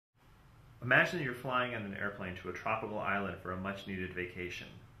Imagine that you're flying on an airplane to a tropical island for a much-needed vacation.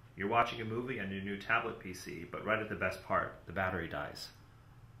 You're watching a movie on your new tablet PC, but right at the best part, the battery dies.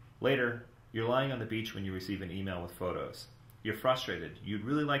 Later, you're lying on the beach when you receive an email with photos. You're frustrated. You'd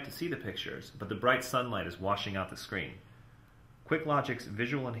really like to see the pictures, but the bright sunlight is washing out the screen. QuickLogic's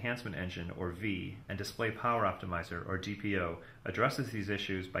Visual Enhancement Engine, or VEE, and Display Power Optimizer, or DPO, addresses these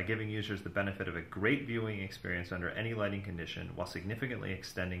issues by giving users the benefit of a great viewing experience under any lighting condition while significantly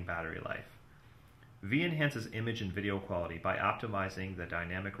extending battery life. VEE enhances image and video quality by optimizing the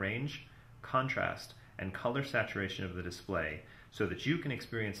dynamic range, contrast, and color saturation of the display so that you can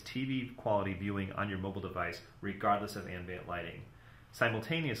experience TV quality viewing on your mobile device regardless of ambient lighting.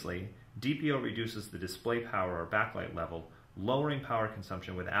 Simultaneously, DPO reduces the display power or backlight level, lowering power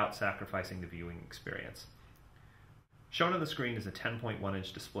consumption without sacrificing the viewing experience. Shown on the screen is a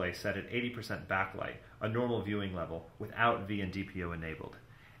 10.1-inch display set at 80% backlight, a normal viewing level, without VEE and DPO enabled.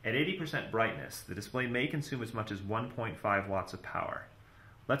 At 80% brightness, the display may consume as much as 1.5 watts of power.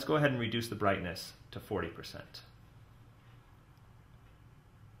 Let's go ahead and reduce the brightness to 40%.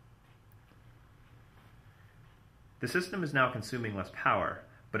 The system is now consuming less power,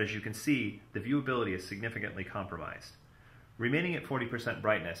 but as you can see, the viewability is significantly compromised. Remaining at 40%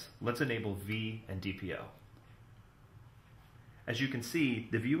 brightness, let's enable VEE and DPO. As you can see,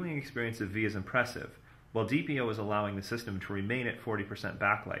 the viewing experience of VEE is impressive, while DPO is allowing the system to remain at 40%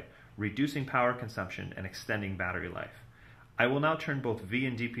 backlight, reducing power consumption and extending battery life. I will now turn both VEE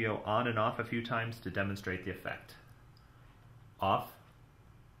and DPO on and off a few times to demonstrate the effect. Off,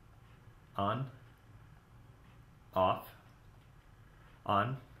 on, off,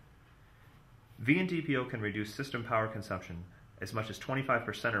 on. VEE and DPO can reduce system power consumption as much as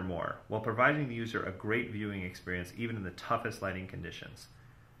 25% or more, while providing the user a great viewing experience even in the toughest lighting conditions.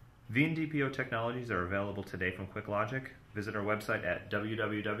 VEE and DPO technologies are available today from QuickLogic. Visit our website at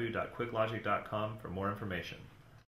www.quicklogic.com for more information.